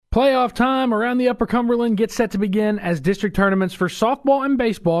Playoff time around the Upper Cumberland gets set to begin as district tournaments for softball and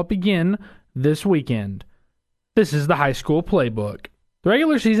baseball begin this weekend. This is the High School Playbook. The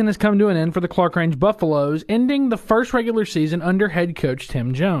regular season has come to an end for the Clarkrange Buffaloes, ending the first regular season under head coach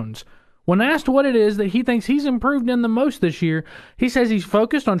Tim Jones. When asked what it is that he thinks he's improved in the most this year, he says he's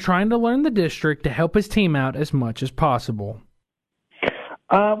focused on trying to learn the district to help his team out as much as possible.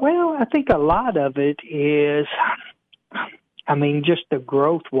 Well, I think a lot of it is, just the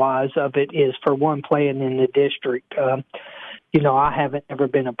growth-wise of it is, for one, playing in the district. I haven't ever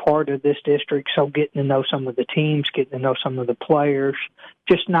been a part of this district, so getting to know some of the teams, getting to know some of the players,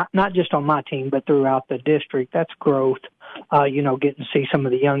 just not just on my team, but throughout the district, that's growth. Getting to see some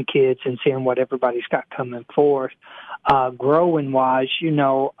of the young kids and seeing what everybody's got coming forth. Growing-wise,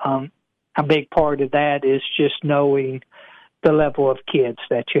 a big part of that is just knowing the level of kids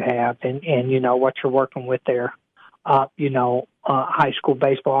that you have and what you're working with there. High school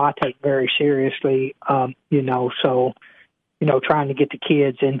baseball I take very seriously, trying to get the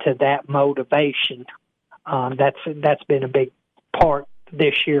kids into that motivation, that's been a big part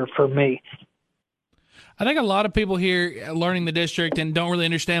this year for me. I think a lot of people here learning the district and don't really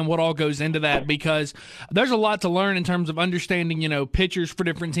understand what all goes into that, because there's a lot to learn in terms of understanding, pitchers for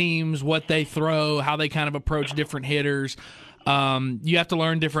different teams, what they throw, how they kind of approach different hitters. You have to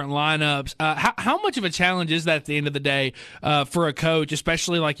learn different lineups. How much of a challenge is that at the end of the day for a coach,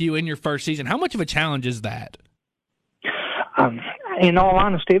 especially like you in your first season? How much of a challenge is that? In all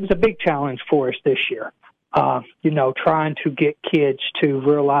honesty, it was a big challenge for us this year. Trying to get kids to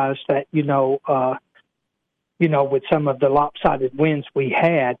realize that, with some of the lopsided wins we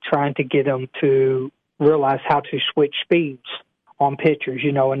had, trying to get them to realize how to switch speeds on pitchers.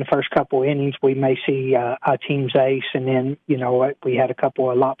 In the first couple of innings, we may see a team's ace, and then, we had a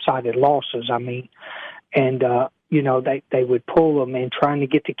couple of lopsided losses. They would pull them, and trying to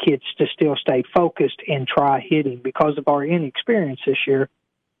get the kids to still stay focused and try hitting. Because of our inexperience this year,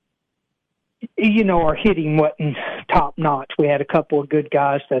 our hitting wasn't top notch. We had a couple of good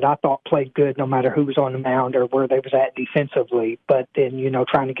guys that I thought played good no matter who was on the mound or where they was at defensively. But then,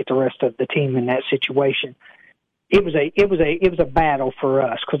 trying to get the rest of the team in that situation, it was a battle for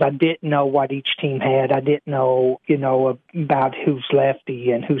us, because I didn't know what each team had. I didn't know, about who's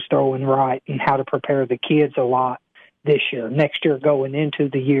lefty and who's throwing right and how to prepare the kids a lot this year. Next year, going into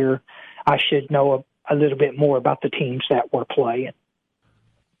the year, I should know a little bit more about the teams that we're playing.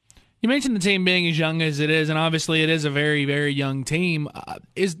 You mentioned the team being as young as it is, and obviously it is a very, very young team.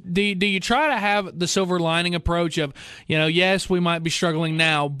 Do you try to have the silver lining approach of, yes, we might be struggling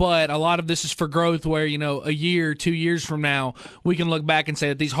now, but a lot of this is for growth where, a year, 2 years from now, we can look back and say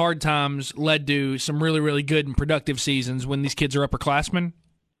that these hard times led to some really, really good and productive seasons when these kids are upperclassmen?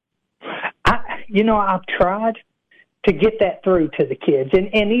 I've tried to get that through to the kids.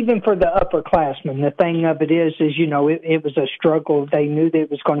 And even for the upperclassmen, the thing of it is, it was a struggle. They knew that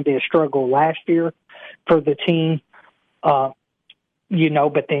it was going to be a struggle last year for the team, but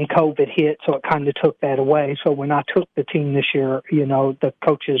then COVID hit, so it kind of took that away. So when I took the team this year, the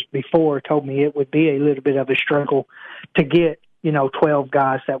coaches before told me it would be a little bit of a struggle to get, 12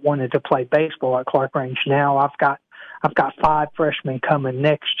 guys that wanted to play baseball at Clarkrange. Now I've got 5 freshmen coming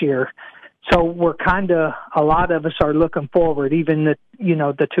next year. So we're a lot of us are looking forward. Even the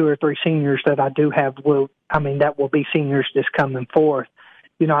 2 or 3 seniors that I do have that will be seniors this coming forth.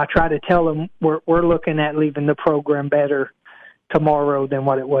 I try to tell them we're looking at leaving the program better tomorrow than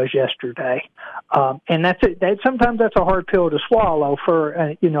what it was yesterday. And sometimes that's a hard pill to swallow for,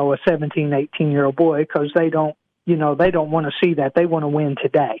 a 17, 18-year-old boy, because they don't want to see that. They want to win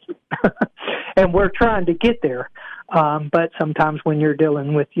today. And we're trying to get there. But sometimes when you're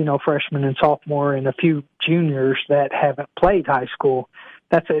dealing with, freshmen and sophomore and a few juniors that haven't played high school,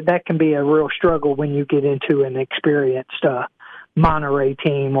 that can be a real struggle when you get into an experienced Monterey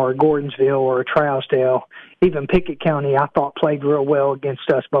team or a Gordonsville or a Trousdale. Even Pickett County, I thought, played real well against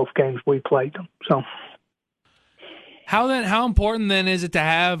us both games we played them. So. How important then is it to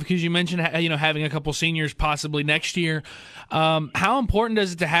have, because you mentioned having a couple seniors possibly next year, how important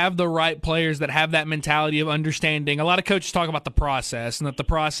is it to have the right players that have that mentality of understanding? A lot of coaches talk about the process and that the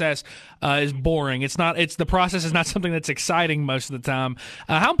process is boring. The process is not something that's exciting most of the time.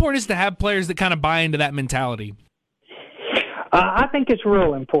 How important is it to have players that kind of buy into that mentality? I think it's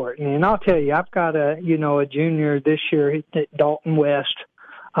real important, and I'll tell you, I've got a junior this year, Dalton West.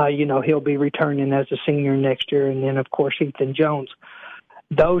 He'll be returning as a senior next year. And then, of course, Ethan Jones.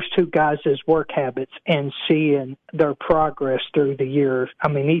 Those 2 guys' work habits and seeing their progress through the years.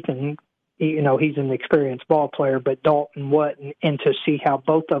 Ethan, he's an experienced ball player, but Dalton wasn't. And to see how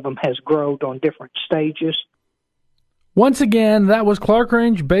both of them has grown on different stages Once again, that was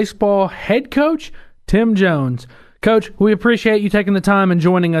Clarkrange baseball head coach Tim Jones. Coach, we appreciate you taking the time and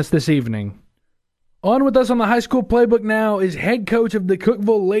joining us this evening. On with us on the High School Playbook now is head coach of the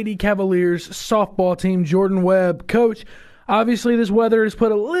Cookeville Lady Cavaliers softball team, Jordan Webb. Coach, obviously this weather has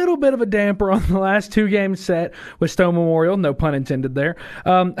put a little bit of a damper on the last two games set with Stone Memorial, no pun intended there.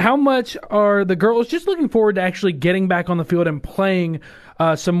 How much are the girls just looking forward to actually getting back on the field and playing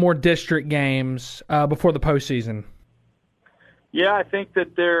some more district games before the postseason? Yeah, I think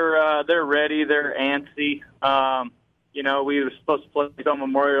that they're ready. They're antsy. We were supposed to play Stone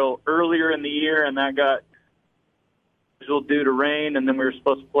Memorial earlier in the year, and that got scheduled due to rain. And then we were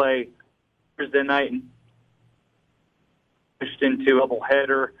supposed to play Thursday night and pushed into a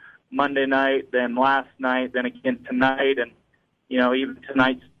doubleheader Monday night, then last night, then again tonight, and even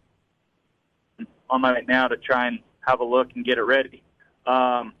tonight's on my right now to try and have a look and get it ready.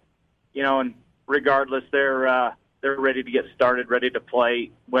 And regardless, they're ready to get started, ready to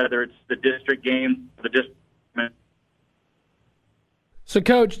play, whether it's the district game, the district. So,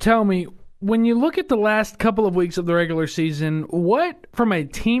 Coach, tell me, when you look at the last couple of weeks of the regular season, what, from a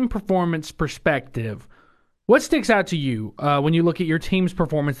team performance perspective, what sticks out to you when you look at your team's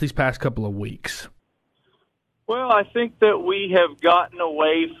performance these past couple of weeks? Well, I think that we have gotten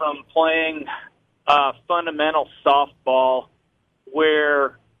away from playing fundamental softball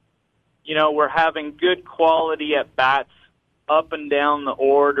where, we're having good quality at bats up and down the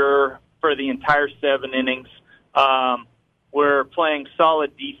order for the entire 7 innings. We're playing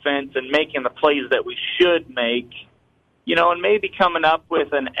solid defense and making the plays that we should make, and maybe coming up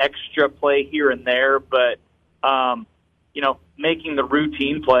with an extra play here and there, but, making the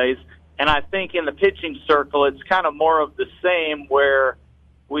routine plays. And I think in the pitching circle, it's kind of more of the same where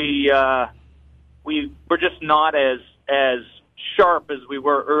we're just not as sharp as we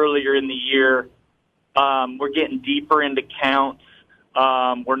were earlier in the year. We're getting deeper into counts.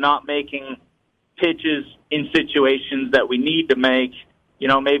 We're not making pitches in situations that we need to make,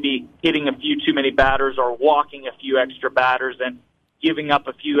 maybe hitting a few too many batters or walking a few extra batters and giving up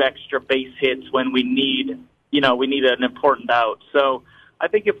a few extra base hits when we need an important out. So I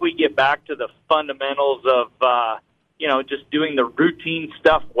think if we get back to the fundamentals of, just doing the routine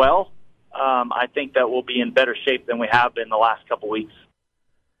stuff well, I think that we'll be in better shape than we have been the last couple weeks.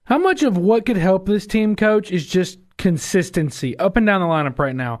 How much of what could help this team, Coach, is just consistency up and down the lineup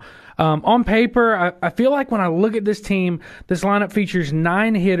right now? On paper, I feel like when I look at this team, this lineup features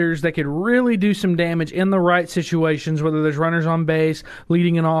 9 hitters that could really do some damage in the right situations, whether there's runners on base,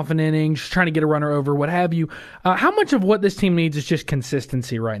 leading an off an inning, just trying to get a runner over, what have you. How much of what this team needs is just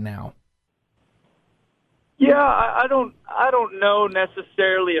consistency right now? Yeah, I don't know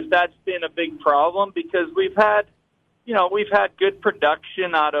necessarily if that's been a big problem because we've had good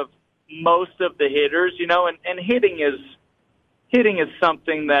production out of most of the hitters, and hitting is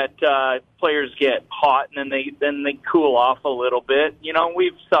something that players get hot and then they cool off a little bit.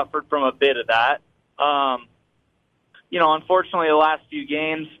 We've suffered from a bit of that. Unfortunately, the last few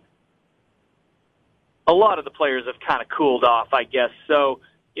games, a lot of the players have kind of cooled off, I guess. So,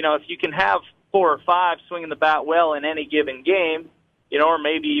 if you can have 4 or 5 swinging the bat well in any given game, or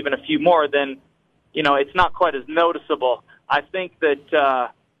maybe even a few more, then, it's not quite as noticeable. I think that,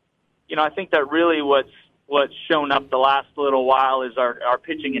 really what's shown up the last little while is our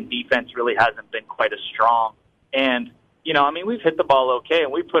pitching and defense really hasn't been quite as strong. And, we've hit the ball okay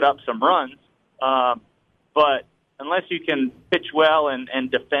and we put up some runs, but unless you can pitch well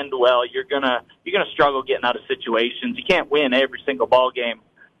and defend well, you're gonna struggle getting out of situations. You can't win every single ball game,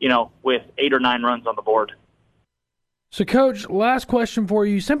 with 8 or 9 runs on the board. So, Coach, last question for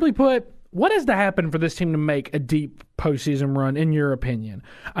you. Simply put, what has to happen for this team to make a deep postseason run, in your opinion?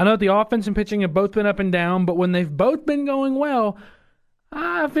 I know the offense and pitching have both been up and down, but when they've both been going well,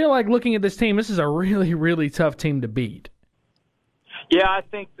 I feel like looking at this team, this is a really, really tough team to beat. Yeah, I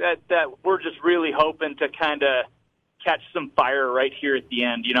think that we're just really hoping to kind of catch some fire right here at the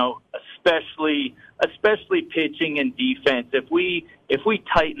end, especially pitching and defense. If we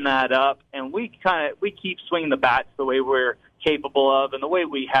tighten that up and we keep swinging the bats the way we're capable of and the way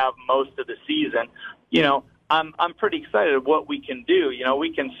we have most of the season, I'm pretty excited at what we can do.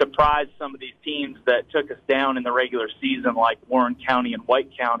 We can surprise some of these teams that took us down in the regular season, like Warren County and White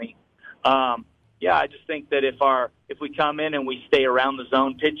County. I just think that if we come in and we stay around the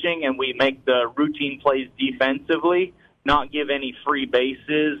zone pitching and we make the routine plays defensively, not give any free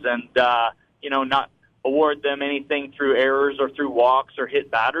bases and, not award them anything through errors or through walks or hit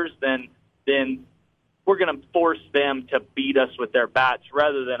batters, then we're going to force them to beat us with their bats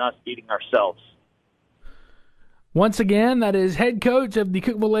rather than us beating ourselves. Once again, that is head coach of the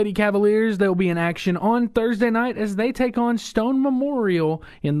Cookeville Lady Cavaliers. They'll be in action on Thursday night as they take on Stone Memorial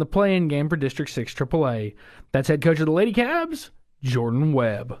in the play-in game for District 6 AAA. That's head coach of the Lady Cavs, Jordan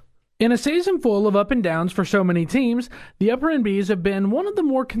Webb. In a season full of up and downs for so many teams, the Upperman Bees have been one of the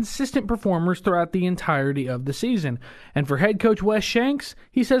more consistent performers throughout the entirety of the season. And for head coach Wes Shanks,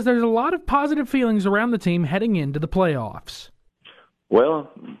 he says there's a lot of positive feelings around the team heading into the playoffs. Well,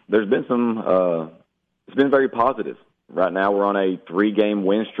 there's been it's been very positive. Right now we're on a 3-game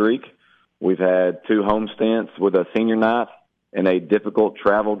win streak. We've had 2 home stints with a senior night and a difficult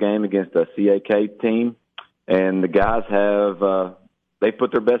travel game against a CAK team. And the guys have they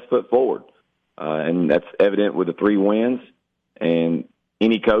put their best foot forward. And that's evident with the 3 wins. And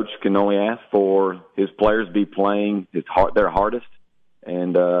any coach can only ask for his players be playing their hardest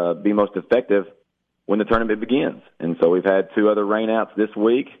and be most effective when the tournament begins. And so we've had 2 other rainouts this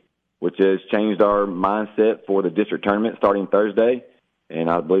week, which has changed our mindset for the district tournament starting Thursday,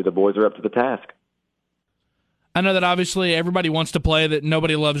 and I believe the boys are up to the task. I know that obviously everybody wants to play, that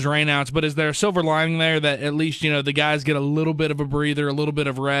nobody loves rainouts, but is there a silver lining there that at least, the guys get a little bit of a breather, a little bit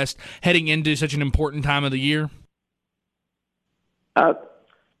of rest heading into such an important time of the year?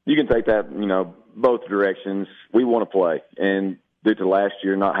 You can take that, both directions. We want to play, and due to last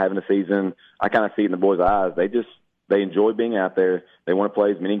year not having a season, I kind of see it in the boys' eyes. They enjoy being out there. They want to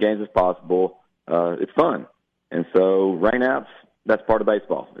play as many games as possible. It's fun. And so rainouts, that's part of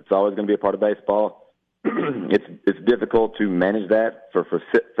baseball. It's always going to be a part of baseball. It's difficult to manage that for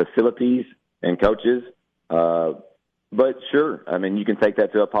facilities and coaches. But sure, you can take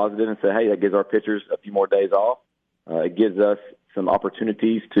that to a positive and say, hey, that gives our pitchers a few more days off. It gives us some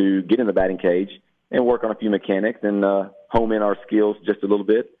opportunities to get in the batting cage and work on a few mechanics and home in our skills just a little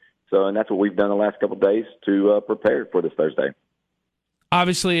bit. And that's what we've done the last couple of days to prepare for this Thursday.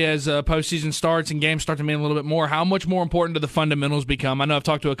 Obviously, as postseason starts and games start to mean a little bit more, how much more important do the fundamentals become? I know I've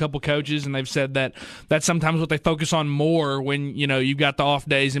talked to a couple coaches, and they've said that that's sometimes what they focus on more when, you've got the off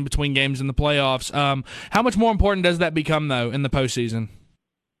days in between games in the playoffs. How much more important does that become, though, in the postseason?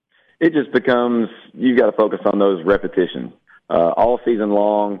 It just becomes you've got to focus on those repetitions. All season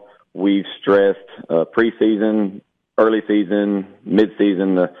long, we've stressed preseason, early season,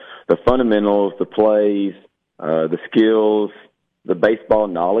 mid-season, the fundamentals, the plays, the skills, the baseball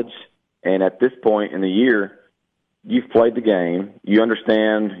knowledge. And at this point in the year, you've played the game, you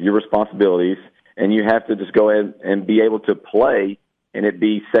understand your responsibilities, and you have to just go ahead and be able to play and it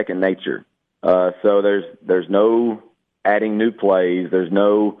be second nature. So there's no adding new plays, there's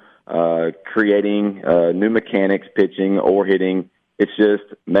no creating new mechanics, pitching or hitting. It's just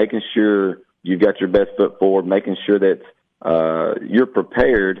making sure you've got your best foot forward, making sure that you're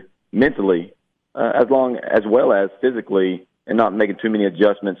prepared mentally as well as physically, and not making too many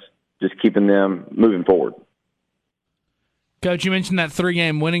adjustments, just keeping them moving forward. Coach, you mentioned that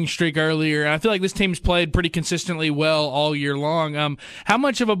 3-game winning streak earlier. I feel like this team's played pretty consistently well all year long. How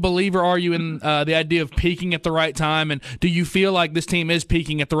much of a believer are you in the idea of peaking at the right time, and do you feel like this team is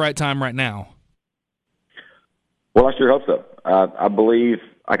peaking at the right time right now? Well, I sure hope so. I believe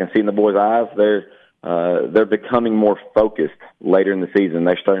I can see in the boys' eyes they're becoming more focused later in the season.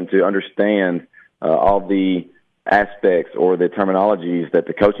 They're starting to understand all the aspects or the terminologies that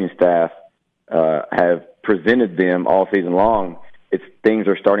the coaching staff have presented them all season long. Things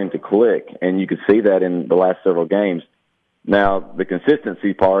are starting to click, and you could see that in the last several games. Now, the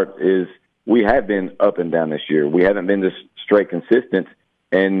consistency part is we have been up and down this year. We haven't been this straight consistent,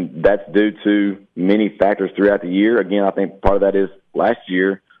 and that's due to many factors throughout the year. Again, I think part of that is last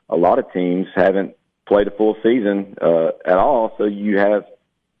year a lot of teams haven't played a full season at all, so you have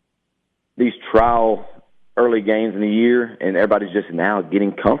these trial early games in the year, and everybody's just now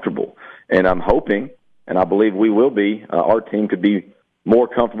getting comfortable. And I'm hoping, and I believe we will be, our team could be more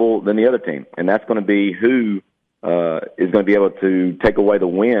comfortable than the other team. And that's going to be who is going to be able to take away the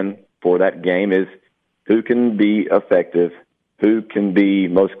win for that game, is who can be effective, who can be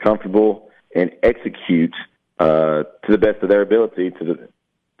most comfortable and execute to the best of their ability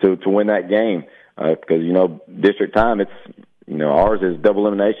to win that game. Because, district time, it's, ours is double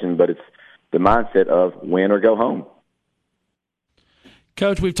elimination, but it's the mindset of win or go home.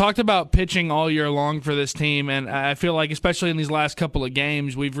 Coach, we've talked about pitching all year long for this team, and I feel like especially in these last couple of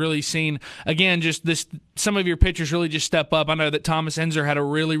games, we've really seen, again, just some of your pitchers really just step up. I know that Thomas Enzer had a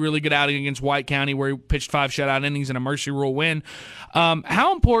really, really good outing against White County where he pitched 5 shutout innings and a mercy rule win.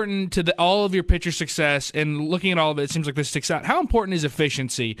 How important to all of your pitcher success, and looking at all of it, it seems like this sticks out, how important is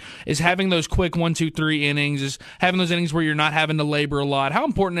efficiency? Is having those quick 1, 2, 3 innings, is having those innings where you're not having to labor a lot? How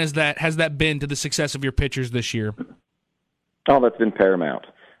important has that been to the success of your pitchers this year? Oh, that's been paramount.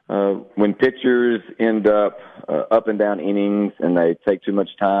 when pitchers end up and down innings and they take too much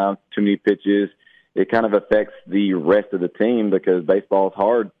time, too many pitches, it kind of affects the rest of the team because baseball is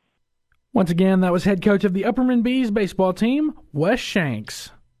hard. Once again, that was head coach of the Upperman Bees baseball team, Wes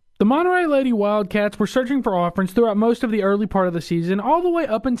Shanks. The Monterey Lady Wildcats were searching for offense throughout most of the early part of the season, all the way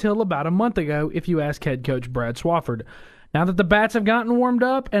up until about a month ago, if you ask head coach Brad Swafford. Now that the bats have gotten warmed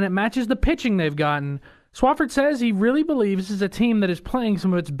up and it matches the pitching they've gotten, Swafford says he really believes this is a team that is playing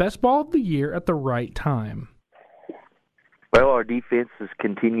some of its best ball of the year at the right time. Well, our defense has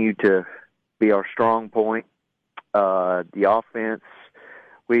continued to be our strong point. The offense,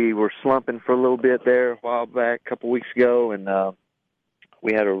 we were slumping for a little bit there a while back, a couple weeks ago, and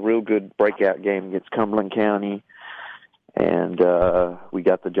we had a real good breakout game against Cumberland County, and we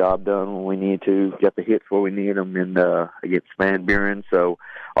got the job done when we needed to, got the hits where we needed them, and against Van Buren. So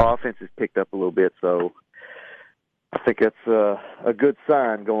our offense has picked up a little bit, so I think that's a good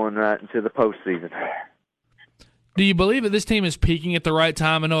sign going right into the postseason. Do you believe that this team is peaking at the right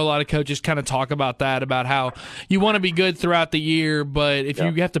time? I know a lot of coaches kind of talk about that, about how you want to be good throughout the year, but if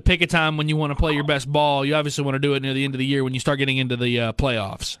you have to pick a time when you want to play your best ball, you obviously want to do it near the end of the year when you start getting into the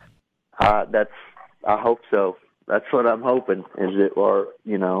playoffs. I hope so. That's what I'm hoping, is that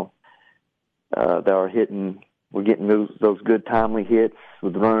they're hitting. We're getting those good timely hits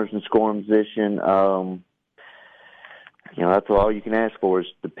with runners in scoring position. That's all you can ask for, is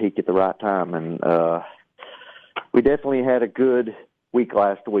to peak at the right time, and we definitely had a good week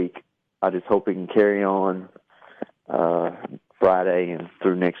last week. I just hope it can carry on Friday and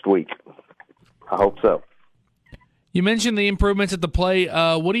through next week. I hope so. You mentioned the improvements at the plate.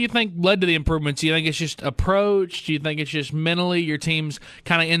 What do you think led to the improvements? Do you think it's just approach? Do you think it's just mentally your team's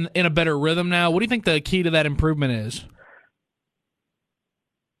kind of in a better rhythm now? What do you think the key to that improvement is?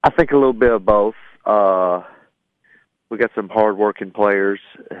 I think a little bit of both. We got some hard-working players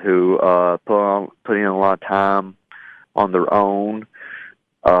who put in a lot of time on their own,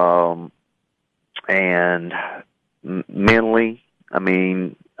 and mentally,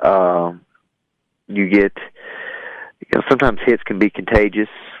 you get. Sometimes hits can be contagious,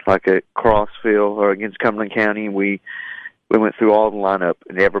 like at Crossville or against Cumberland County. We went through all the lineup,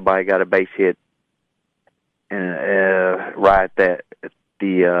 and everybody got a base hit, and right at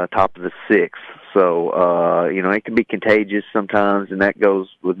the top of the sixth. So it can be contagious sometimes, and that goes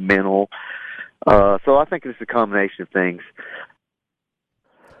with mental. So I think it's a combination of things.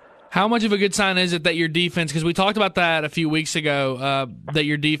 How much of a good sign is it that your defense, because we talked about that a few weeks ago, that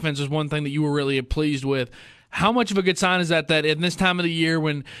your defense was one thing that you were really pleased with. How much of a good sign is that in this time of the year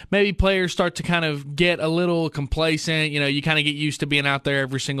when maybe players start to kind of get a little complacent, you kind of get used to being out there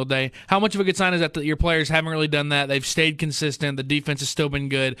every single day? How much of a good sign is that your players haven't really done that? They've stayed consistent. The defense has still been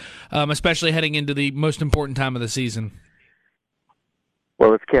good, especially heading into the most important time of the season.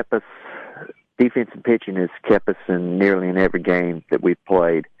 Well, it's kept us, defense and pitching has kept us in nearly in every game that we've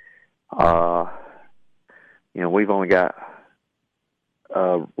played. We've only got,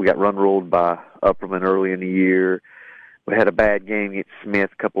 we got run ruled by Upperman early in the year. We had a bad game against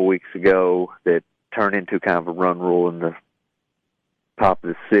Smith a couple weeks ago that turned into kind of a run rule in the top of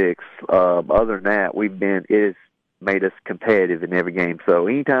the sixth. Other than that, it has made us competitive in every game. So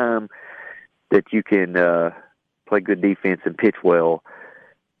anytime that you can play good defense and pitch well,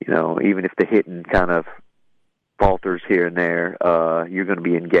 even if the hitting kind of falters here and there, you're going to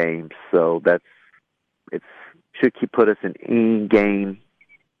be in games. So it should put us in any game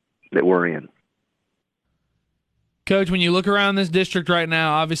that we're in. Coach, when you look around this district right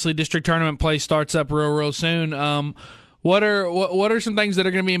now, obviously district tournament play starts up real soon. What are some things that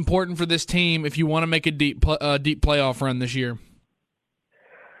are going to be important for this team if you want to make a deep playoff run this year?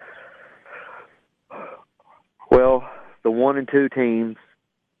 Well, the 1 and 2 teams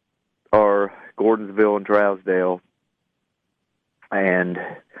are Gordonsville and Trousdale, and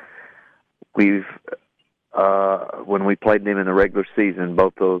we've when we played them in the regular season,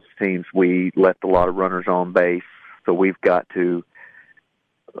 both those teams, we left a lot of runners on base. So we've got to,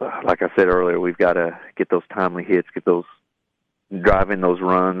 like I said earlier, we've got to get those timely hits, drive in those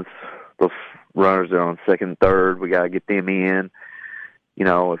runs. Those runners that are on second and third, we got to get them in.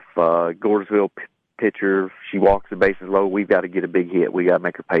 If Gordonsville pitcher, she walks the bases low, we've got to get a big hit. We got to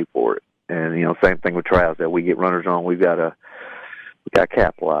make her pay for it. And, same thing with Trousdale. We get runners on, we got to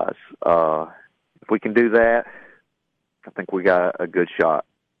capitalize. If we can do that, I think we got a good shot,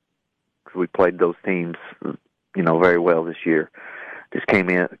 because we played those teams, very well this year. Just came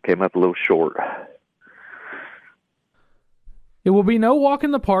up a little short. It will be no walk in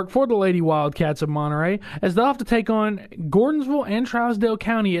the park for the Lady Wildcats of Monterey, as they'll have to take on Gordonsville and Trousdale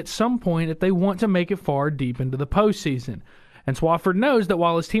County at some point if they want to make it far deep into the postseason. And Swafford knows that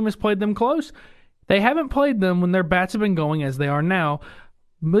while his team has played them close, they haven't played them when their bats have been going as they are now,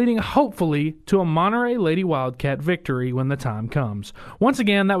 leading hopefully to a Monterey Lady Wildcat victory when the time comes. Once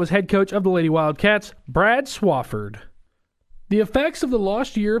again, that was head coach of the Lady Wildcats, Brad Swafford. The effects of the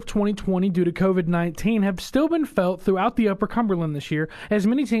lost year of 2020 due to COVID-19 have still been felt throughout the Upper Cumberland this year, as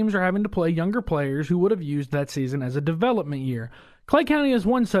many teams are having to play younger players who would have used that season as a development year. Clay County is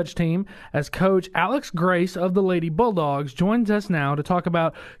one such team, as Coach Alex Grace of the Lady Bulldogs joins us now to talk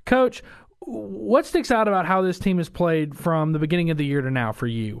about, Coach, what sticks out about how this team has played from the beginning of the year to now for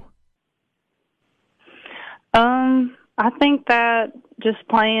you? I think that just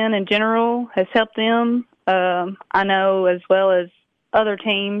playing in general has helped them. I know as well as other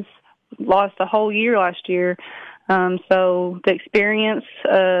teams lost a whole year last year. So the experience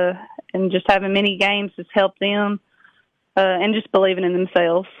and just having many games has helped them and just believing in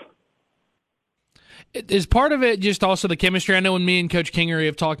themselves. Is part of it just also the chemistry? I know when me and Coach Kingery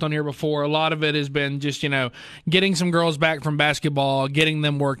have talked on here before, a lot of it has been just, getting some girls back from basketball, getting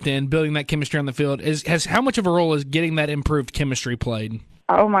them worked in, building that chemistry on the field. How much of a role is getting that improved chemistry played?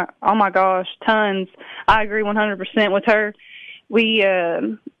 Oh my gosh, tons. I agree 100% with her.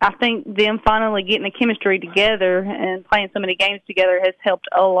 I think them finally getting the chemistry together and playing so many games together has helped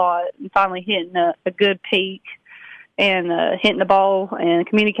a lot, and finally hitting a good peak and hitting the ball and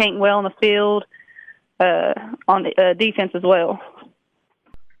communicating well on the field. On the defense as well.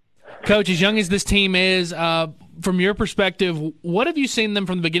 Coach, as young as this team is, from your perspective, what have you seen them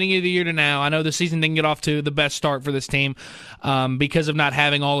from the beginning of the year to now? I know the season didn't get off to the best start for this team because of not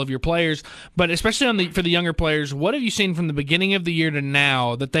having all of your players, but especially for the younger players, what have you seen from the beginning of the year to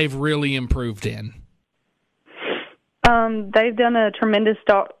now that they've really improved in? They've done a tremendous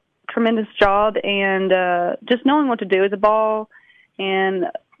job, and just knowing what to do with the ball and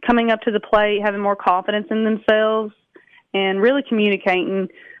coming up to the plate, having more confidence in themselves, and really communicating.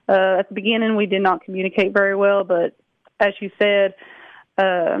 At the beginning, we did not communicate very well, but as you said,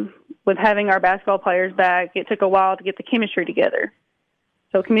 with having our basketball players back, it took a while to get the chemistry together.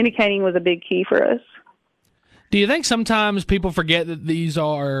 So communicating was a big key for us. Do you think sometimes people forget that these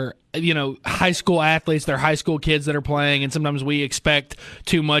are, high school athletes, they're high school kids that are playing, and sometimes we expect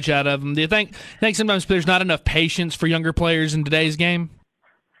too much out of them? Do you think sometimes there's not enough patience for younger players in today's game?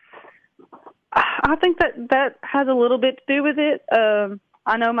 I think that has a little bit to do with it.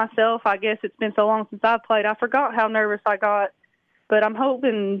 I know myself, I guess it's been so long since I've played, I forgot how nervous I got. But I'm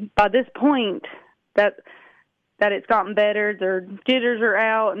hoping by this point that it's gotten better. Their jitters are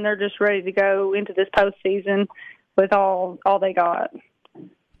out, and they're just ready to go into this postseason with all they got.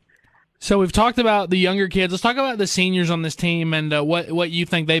 So we've talked about the younger kids. Let's talk about the seniors on this team and what you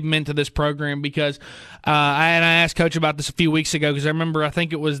think they've meant to this program, because I asked Coach about this a few weeks ago, because I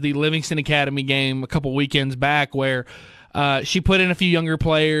think it was the Livingston Academy game a couple weekends back where she put in a few younger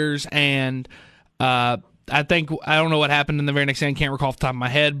players, and I don't know what happened in the very next game. I can't recall off the top of my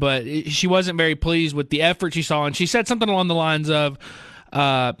head, but she wasn't very pleased with the effort she saw, and she said something along the lines of,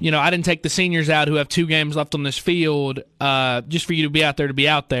 I didn't take the seniors out who have 2 games left on this field just for you to be out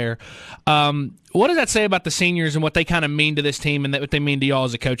there. What does that say about the seniors and what they kind of mean to this team and what they mean to y'all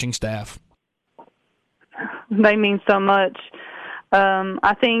as a coaching staff? They mean so much.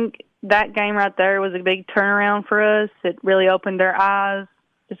 I think that game right there was a big turnaround for us. It really opened their eyes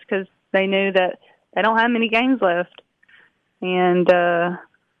just because they knew that they don't have many games left. And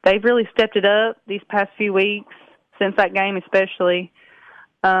they've really stepped it up these past few weeks, since that game especially.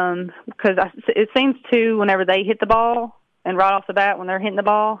 Because it seems to, whenever they hit the ball, and right off the bat when they're hitting the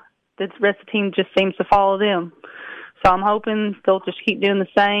ball, the rest of the team just seems to follow them. So I'm hoping they'll just keep doing the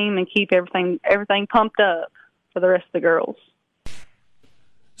same and keep everything pumped up for the rest of the girls.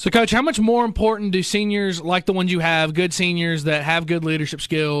 So, Coach, how much more important do seniors like the ones you have, good seniors that have good leadership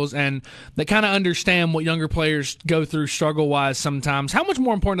skills and that kind of understand what younger players go through struggle-wise sometimes, how much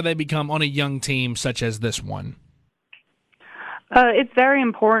more important do they become on a young team such as this one? It's very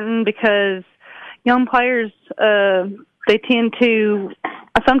important because young players, they tend to,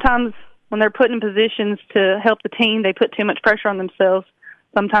 sometimes when they're put in positions to help the team, they put too much pressure on themselves.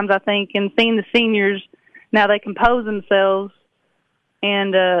 Sometimes I think, and seeing the seniors, now they compose themselves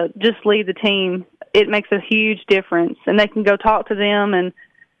and just lead the team, it makes a huge difference. And they can go talk to them, and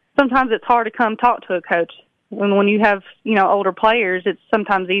sometimes it's hard to come talk to a coach. When you have, older players, it's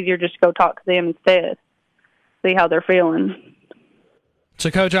sometimes easier just to go talk to them instead, see how they're feeling. So,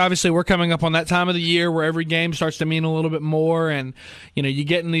 Coach, obviously we're coming up on that time of the year where every game starts to mean a little bit more, and you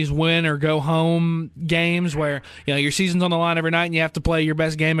get in these win or go home games where your season's on the line every night and you have to play your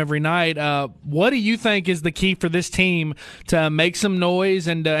best game every night. What do you think is the key for this team to make some noise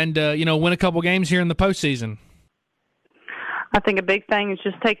and win a couple games here in the postseason? I think a big thing is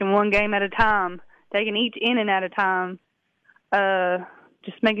just taking one game at a time, taking each inning at a time,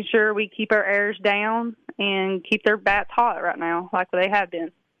 just making sure we keep our errors down and keep their bats hot right now like they have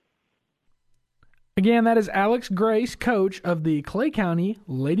been. Again, that is Alex Grace, coach of the Clay County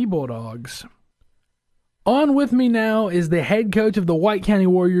Lady Bulldogs. On with me now is the head coach of the White County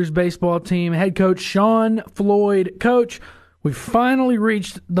Warriors baseball team, head coach Sean Floyd. Coach, we've finally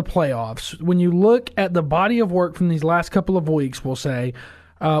reached the playoffs. When you look at the body of work from these last couple of weeks, we'll say,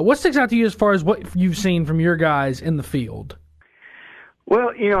 what sticks out to you as far as what you've seen from your guys in the field? Well,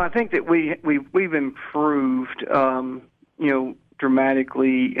 I think that we've improved,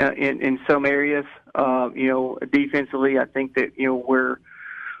 dramatically in some areas. Defensively, I think that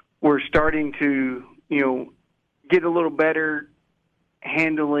we're starting to get a little better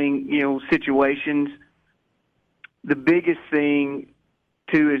handling situations. The biggest thing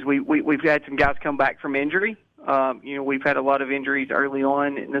too is we've had some guys come back from injury. We've had a lot of injuries early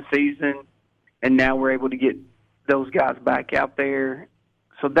on in the season, and now we're able to get those guys back out there.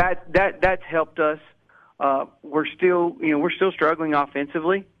 So that's helped us. We're still struggling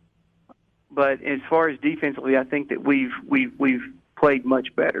offensively, but as far as defensively, I think that we've played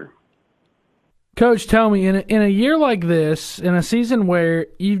much better. Coach, tell me, in a year like this, in a season where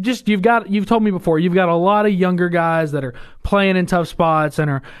you've told me before, you've got a lot of younger guys that are playing in tough spots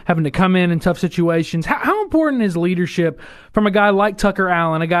and are having to come in tough situations. How important is leadership from a guy like Tucker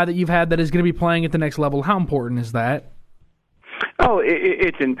Allen, a guy that you've had that is going to be playing at the next level? How important is that? Oh,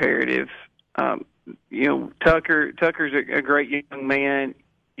 it's imperative. Tucker's a great young man.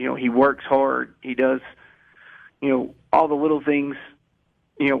 He works hard. He does, all the little things,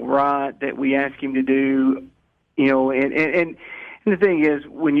 right that we ask him to do. And the thing is,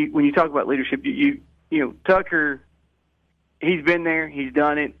 when you talk about leadership, Tucker, he's been there, he's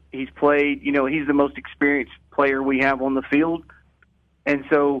done it, he's played. He's the most experienced player we have on the field, and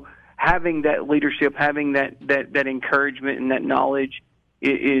so having that leadership, having that encouragement and that knowledge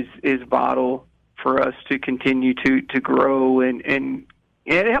is vital for us to continue to grow, and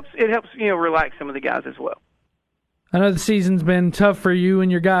it helps relax some of the guys as well. I know the season's been tough for you and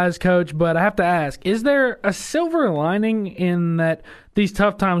your guys, Coach, but I have to ask, is there a silver lining in that these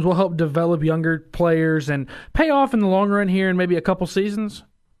tough times will help develop younger players and pay off in the long run here in maybe a couple seasons?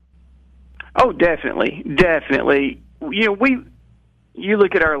 Oh, definitely. You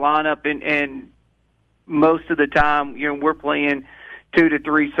look at our lineup, and most of the time, we're playing 2 to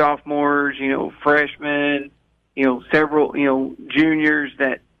 3 sophomores, freshmen, several, juniors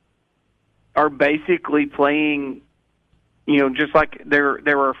that are basically playing, just like they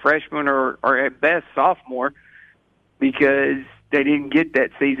were a freshman or at best sophomore, because they didn't get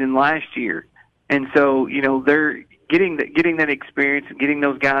that season last year. And so, they're getting that experience and getting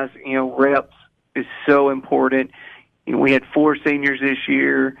those guys, reps is so important. We had 4 seniors this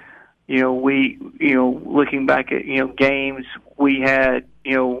year. Looking back at, games, we had,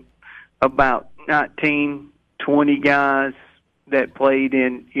 about 19, 20 guys that played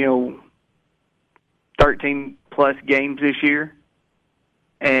in, 13 plus games this year.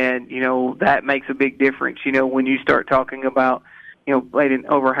 And, that makes a big difference. When you start talking about, played in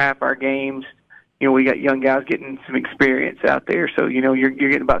over half our games, we got young guys getting some experience out there. So, you're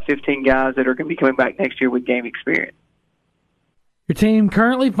getting about 15 guys that are going to be coming back next year with game experience. Your team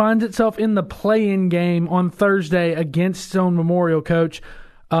currently finds itself in the play-in game on Thursday against Stone Memorial, Coach.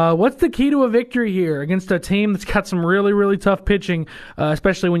 What's the key to a victory here against a team that's got some really, really tough pitching,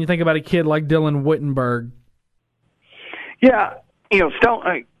 especially when you think about a kid like Dylan Wittenberg? Yeah,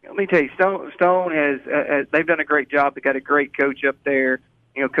 Stone. Let me tell you, Stone has they've done a great job. They got a great coach up there.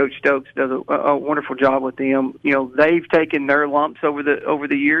 Coach Stokes does a wonderful job with them. They've taken their lumps over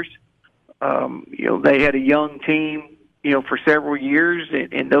the years. They had a young team, for several years,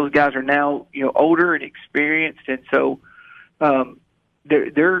 and those guys are now, older and experienced, and so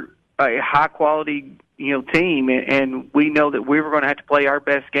they're a high quality, team, and we know that we were going to have to play our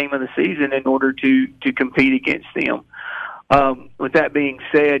best game of the season in order to compete against them. With that being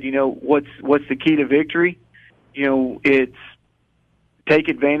said, what's the key to victory? It's take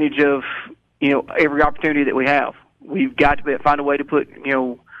advantage of, every opportunity that we have. We've got to find a way to put,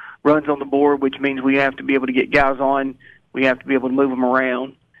 runs on the board, which means we have to be able to get guys on, we have to be able to move them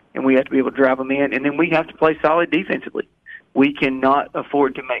around, and we have to be able to drive them in, and then we have to play solid defensively. We cannot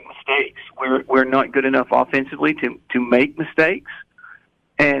afford to make mistakes. We're not good enough offensively to make mistakes,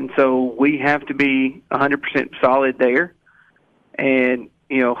 and so we have to be 100% solid there, and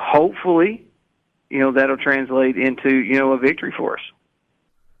hopefully, that'll translate into a victory for us.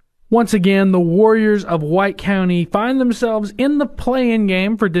 Once again, the Warriors of White County find themselves in the play-in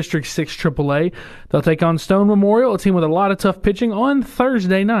game for District 6 AAA. They'll take on Stone Memorial, a team with a lot of tough pitching, on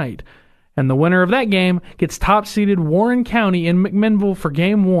Thursday night. And the winner of that game gets top-seeded Warren County in McMinnville for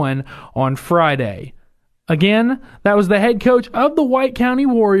Game 1 on Friday. Again, that was the head coach of the White County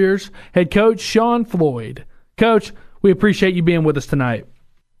Warriors, head coach Sean Floyd. Coach, we appreciate you being with us tonight.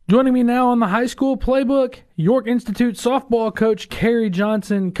 Joining me now on the High School Playbook, York Institute softball coach Kerry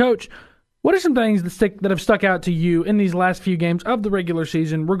Johnson. Coach, what are some things that have stuck out to you in these last few games of the regular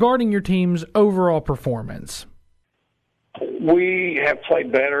season regarding your team's overall performance? We have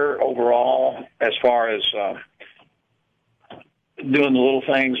played better overall as far as doing the little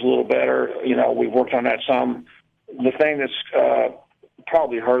things a little better. You know, we've worked on that some. The thing that's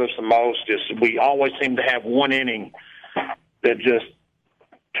probably hurt us the most is we always seem to have one inning that just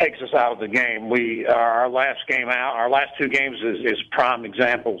takes us out of the game. Our last game out, our last two games is prime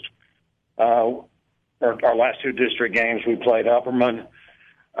examples. Our last two district games we played Upperman.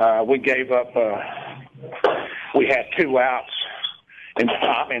 We gave up. We had 2 outs in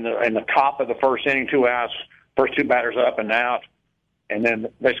the top of the first inning. 2 outs. First 2 batters up and out, and then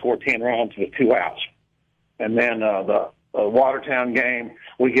they scored 10 runs with 2 outs. And then the Watertown game,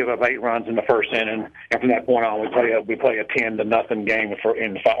 we give up 8 runs in the first inning, and from that point on, we play a 10-0 game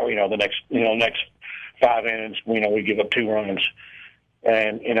the next 5 innings. We give up 2 runs,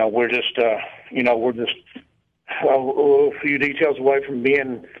 and we're just a few details away from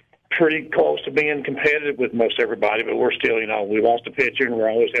being pretty close to being competitive with most everybody, but we're still, we lost a pitcher, and we're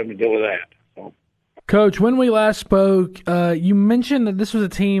always having to deal with that. So. Coach, when we last spoke, you mentioned that this was a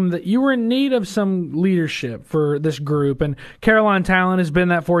team that you were in need of some leadership for this group, and Caroline Talon has been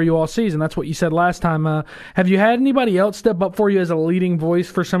that for you all season. That's what you said last time. Have you had anybody else step up for you as a leading voice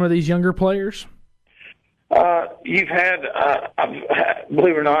for some of these younger players? You've had,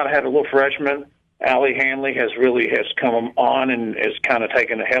 believe it or not, I had a little freshman. Allie Hanley has come on and has kind of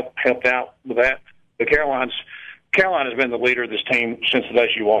helped out with that. But Caroline has been the leader of this team since the day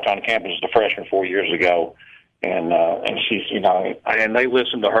she walked on campus as a freshman 4 years ago, and she's and they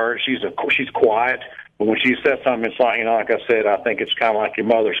listen to her. She's quiet, but when she says something, it's like like I said, I think it's kind of like your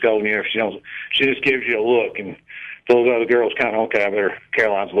mother scolding you. She just gives you a look, and those other girls kind of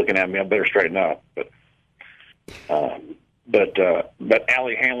Caroline's looking at me. I better straighten up. But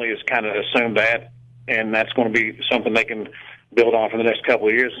Allie Hanley has kind of assumed that, and that's going to be something they can build on for the next couple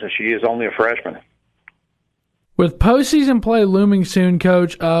of years since she is only a freshman. With postseason play looming soon,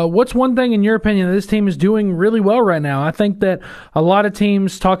 Coach, what's one thing in your opinion that this team is doing really well right now? I think that a lot of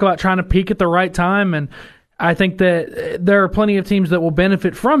teams talk about trying to peak at the right time, and I think that there are plenty of teams that will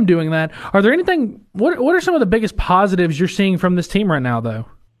benefit from doing that. Are there anything? What are some of the biggest positives you're seeing from this team right now, though?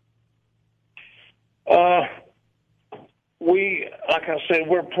 Like I said,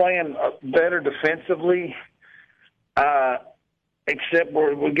 we're playing better defensively, except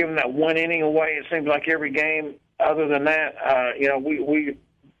we're giving that one inning away. It seems like every game. Other than that,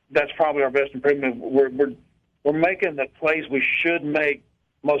 that's probably our best improvement. We're making the plays we should make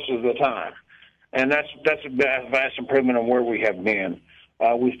most of the time, and that's a vast improvement on where we have been.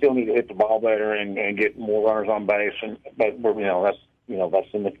 We still need to hit the ball better and get more runners on base, but that's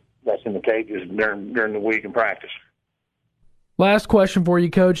in the cages during the week in practice. Last question for you,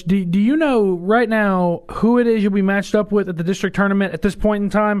 Coach. Do you know right now who it is you'll be matched up with at the district tournament at this point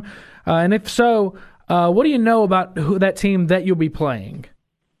in time? And if so, what do you know about that team that you'll be playing?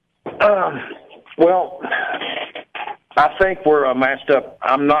 Well, I think we're matched up.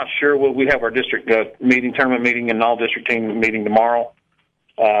 I'm not sure. We have our district tournament meeting and all district team meeting tomorrow.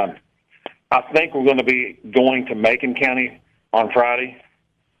 I think we're going to be going to Macon County on Friday.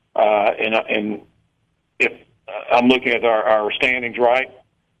 And if I'm looking at our standings right.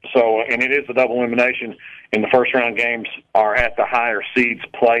 So, and it is a double elimination, and the first round games are at the higher seeds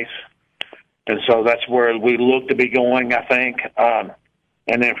place. And so that's where we look to be going, I think.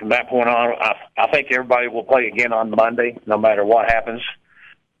 And then from that point on, I think everybody will play again on Monday, no matter what happens.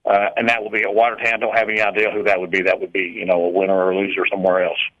 And that will be at Watertown. Don't have any idea who that would be. That would be, a winner or a loser somewhere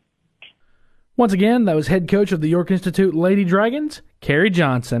else. Once again, that was head coach of the York Institute Lady Dragons, Kerry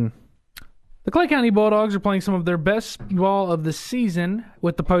Johnson. The Clay County Bulldogs are playing some of their best ball of the season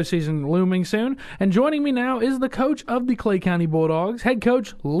with the postseason looming soon. And joining me now is the coach of the Clay County Bulldogs, head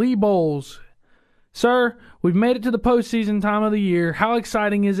coach Lee Bowles. Sir, we've made it to the postseason time of the year. How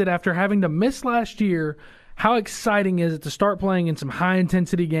exciting is it after having to miss last year? How exciting is it to start playing in some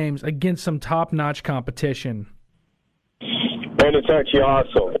high-intensity games against some top-notch competition? And it's actually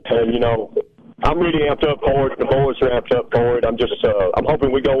awesome. And, I'm really amped up for it. The boys are amped up for it. I'm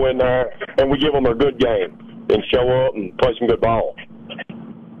hoping we go in there and we give them a good game and show up and play some good ball.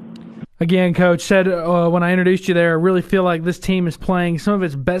 Again, Coach said when I introduced you there, I really feel like this team is playing some of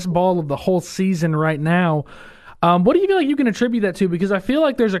its best ball of the whole season right now. What do you feel like you can attribute that to? Because I feel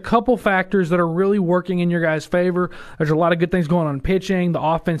like there's a couple factors that are really working in your guys' favor. There's a lot of good things going on in pitching. The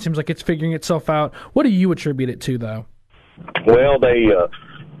offense seems like it's figuring itself out. What do you attribute it to, though? Well, they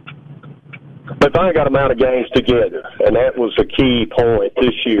finally got them out of games together, and that was a key point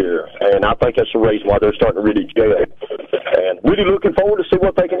this year. And I think that's the reason why they're starting to really gel. And really looking forward to see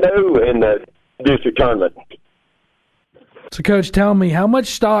what they can do in the district tournament. So, Coach, tell me, how much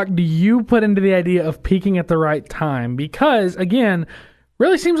stock do you put into the idea of peaking at the right time? Because, again,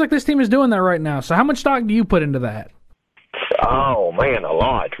 really seems like this team is doing that right now. So how much stock do you put into that? Oh, man, a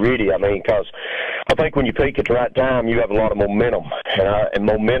lot, really. I mean, because I think when you peak at the right time, you have a lot of momentum. And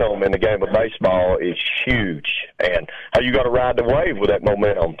momentum in the game of baseball is huge. And you got to ride the wave with that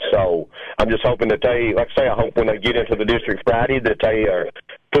momentum. So I'm just hoping that they, like I say, I hope when they get into the district Friday that they are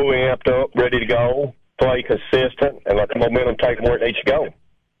fully amped up, ready to go, play consistent, and let the momentum take them where it needs to go.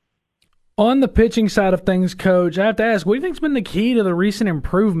 On the pitching side of things, Coach, I have to ask, what do you think's been the key to the recent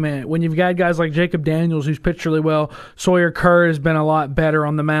improvement when you've got guys like Jacob Daniels, who's pitched really well, Sawyer Kerr has been a lot better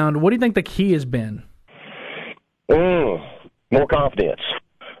on the mound. What do you think the key has been? More confidence.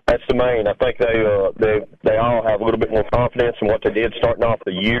 That's the main. I think they all have a little bit more confidence in what they did starting off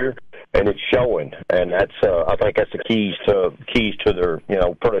the year, and it's showing. And that's I think that's the keys to their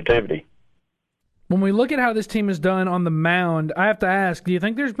productivity. When we look at how this team has done on the mound, I have to ask, do you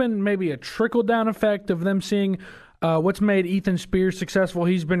think there's been maybe a trickle-down effect of them seeing what's made Ethan Spears successful?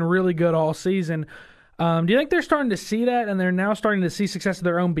 He's been really good all season. Do you think they're starting to see that, and they're now starting to see success of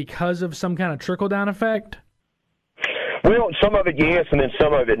their own because of some kind of trickle-down effect? Well, some of it, yes, and then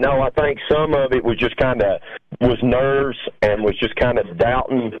some of it, no. I think some of it was just was nerves and was just kind of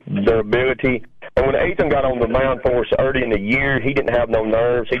doubting their ability. And when Ethan got on the mound for us early in the year, he didn't have no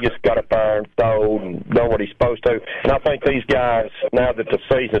nerves. He just got up there and throwed and done what he's supposed to. And I think these guys, now that the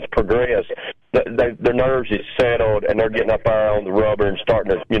season's progressed, their nerves is settled, and they're getting up there on the rubber and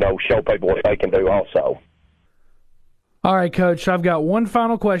starting to, show people what they can do also. All right, Coach, I've got one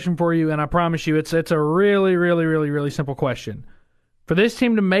final question for you, and I promise you it's a really, really, really, really simple question. For this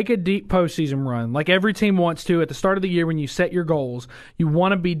team to make a deep postseason run, like every team wants to at the start of the year when you set your goals, you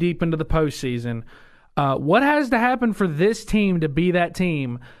want to be deep into the postseason. What has to happen for this team to be that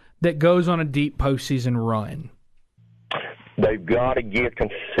team that goes on a deep postseason run? They've got to get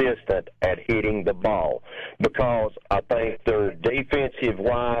consistent at hitting the ball, because I think they're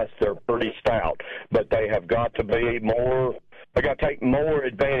defensive-wise, they're pretty stout, but they have got to be more. They got to take more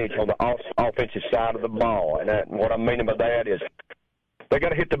advantage on the offensive side of the ball, and what I'm meaning by that is they got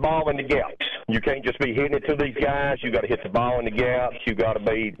to hit the ball in the gaps. You can't just be hitting it to these guys. You got to hit the ball in the gaps. You got to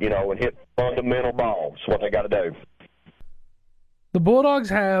be, and hit fundamental balls. That's what they got to do. The Bulldogs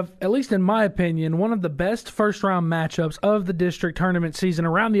have, at least in my opinion, one of the best first-round matchups of the district tournament season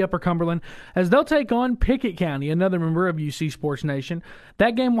around the Upper Cumberland, as they'll take on Pickett County, another member of UC Sports Nation.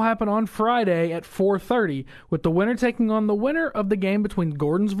 That game will happen on Friday at 4:30, with the winner taking on the winner of the game between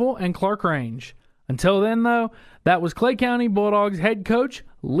Gordonsville and Clarkrange. Until then, though, that was Clay County Bulldogs head coach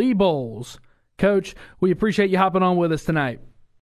Lee Bowles. Coach, we appreciate you hopping on with us tonight.